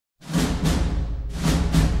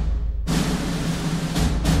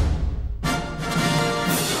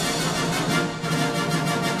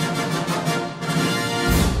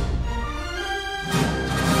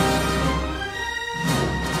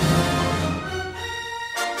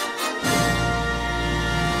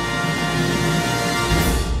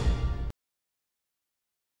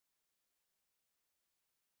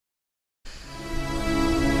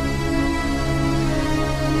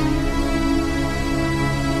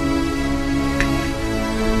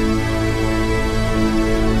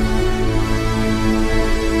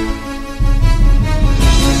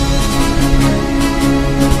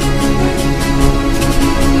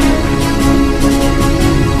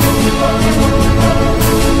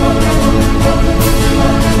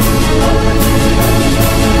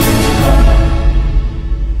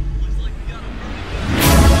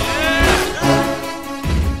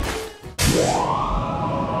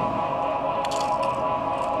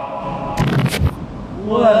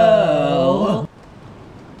Well...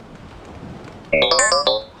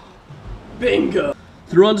 Bingo!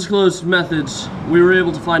 Through undisclosed methods, we were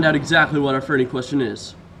able to find out exactly what our Fermi question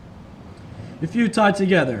is. If you tied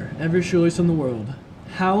together every shoelace in the world,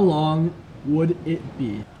 how long would it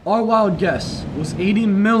be? Our wild guess was 80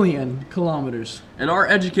 million kilometers. And our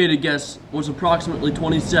educated guess was approximately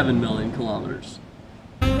 27 million kilometers.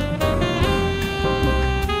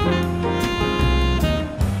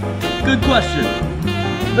 Good question.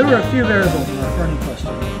 There were a few variables in our Fermi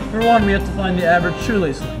question. For one, we had to find the average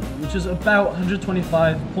shoelace length, which is about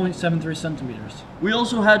 125.73 centimeters. We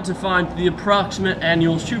also had to find the approximate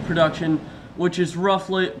annual shoe production, which is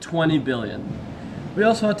roughly 20 billion. We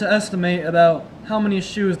also had to estimate about how many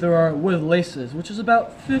shoes there are with laces, which is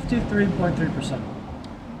about 53.3%.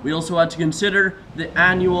 We also had to consider the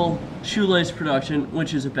annual shoelace production,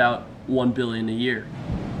 which is about 1 billion a year.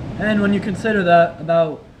 And when you consider that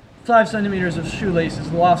about 5 centimeters of shoelace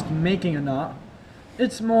is lost making a knot,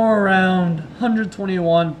 it's more around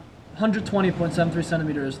 120.73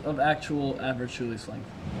 centimeters of actual average shoelace length.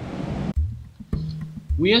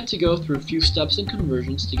 We had to go through a few steps in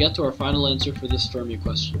conversions to get to our final answer for this Fermi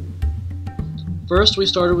question. First, we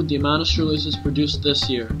started with the amount of shoelaces produced this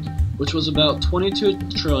year, which was about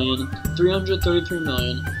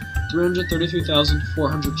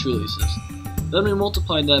 22,333,333,400 shoelaces. Then we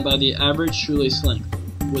multiplied that by the average shoelace length,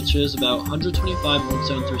 which is about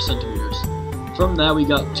 125.73 centimeters. From that, we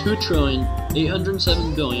got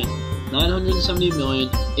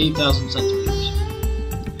 2,807,970,008,000 centimeters.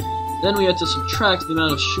 Then we had to subtract the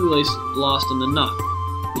amount of shoelace lost in the knot,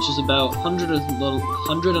 which is about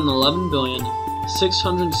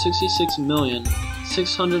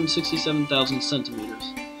 111,666,667,000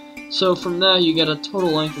 centimeters. So from that, you get a total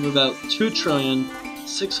length of about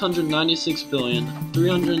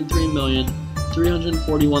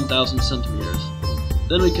 2,696,303,341,000 centimeters.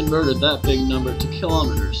 Then we converted that big number to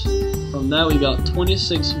kilometers. From that, we got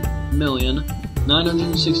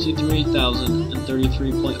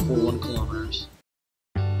 26,963,033.41 kilometers.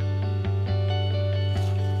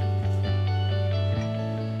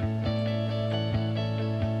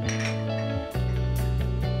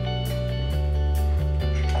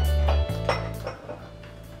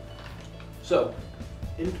 So,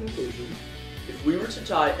 in conclusion, if we were to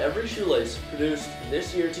tie every shoelace produced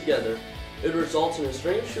this year together, it results in a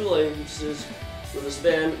string of shoelaces with a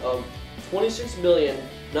span of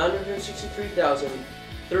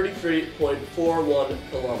 26,963,033.41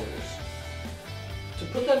 kilometers. To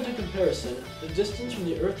put that into comparison, the distance from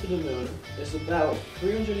the Earth to the Moon is about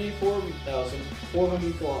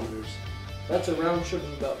 384,400 kilometers. That's a round trip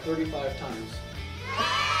of about 35 times.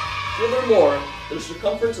 Furthermore, the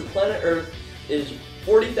circumference of planet Earth is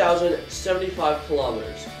 40,075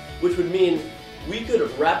 kilometers, which would mean we could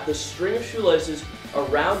wrap the string of shoelaces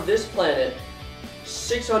around this planet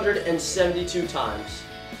 672 times.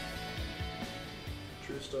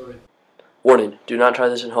 True story. Warning, do not try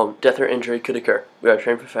this at home. Death or injury could occur. We are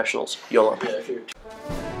trained professionals. YOLO. Yeah, if you're...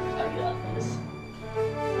 I got this.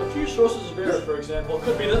 A few sources of error, for example,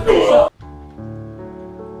 could be this.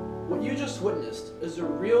 What you just witnessed is a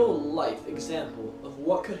real-life example of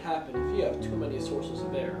what could happen if you have too many sources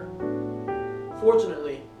of error.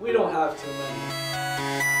 Fortunately, we don't have too many.